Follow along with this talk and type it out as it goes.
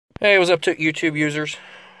Hey, what's up to YouTube users?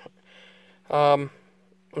 I'm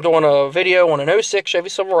doing a video on an 06 Chevy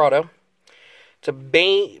Silverado. It's a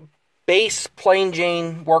base plain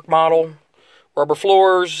Jane work model. Rubber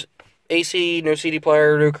floors, AC, no CD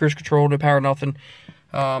player, no cruise control, no power, nothing.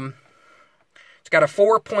 It's got a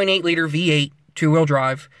 4.8 liter V8 two-wheel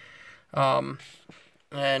drive. And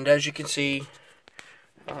as you can see,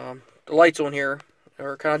 the lights on here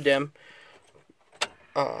are kind of dim.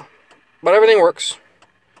 But everything works.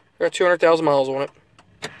 Got 200,000 miles on it.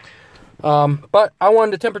 But I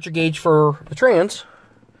wanted a temperature gauge for the trans,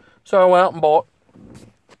 so I went out and bought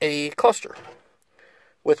a cluster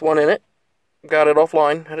with one in it. Got it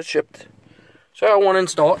offline, had it shipped. So I want to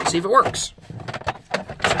install it and see if it works.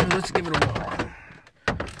 So let's give it a whirl.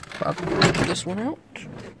 Pop this one out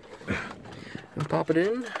and pop it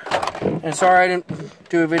in. And sorry I didn't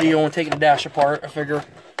do a video on taking the dash apart. I figure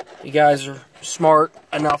you guys are smart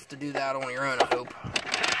enough to do that on your own, I hope.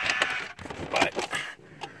 But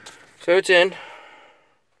so it's in.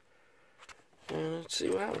 And let's see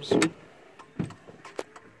what happens.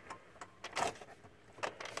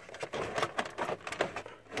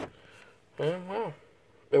 And wow,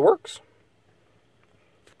 it works.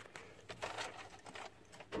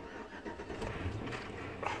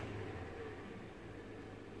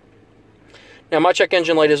 Now my check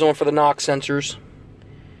engine light is on for the NOx sensors,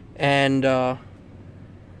 and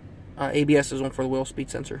ABS is on for the wheel speed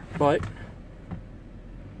sensor, but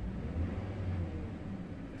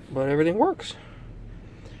everything works.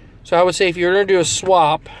 So I would say if you're going to do a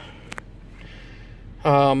swap,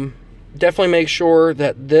 definitely make sure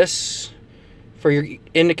that this, for your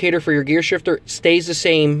indicator for your gear shifter, stays the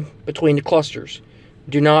same between the clusters.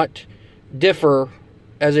 Do not differ,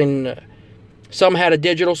 as in some had a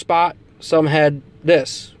digital spot, some had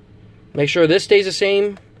this. Make sure this stays the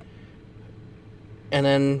same, and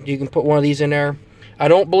then you can put one of these in there. I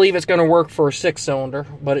don't believe it's going to work for a 6-cylinder,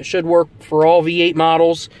 but it should work for all V8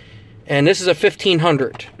 models. And this is a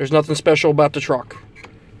 1500. There's nothing special about the truck.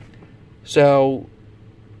 So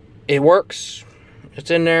it works. It's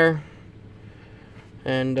in there.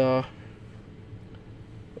 And you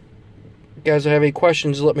guys have any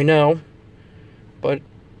questions, let me know. But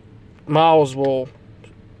miles will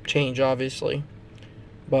change, obviously.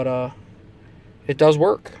 But it does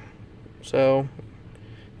work. So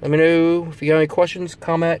let me know if you got any questions,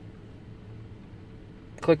 comment,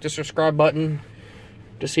 click the subscribe button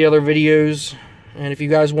to see other videos. And if you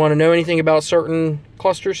guys want to know anything about certain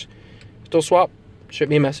clusters, still swap, shoot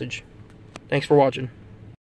me a message. Thanks for watching.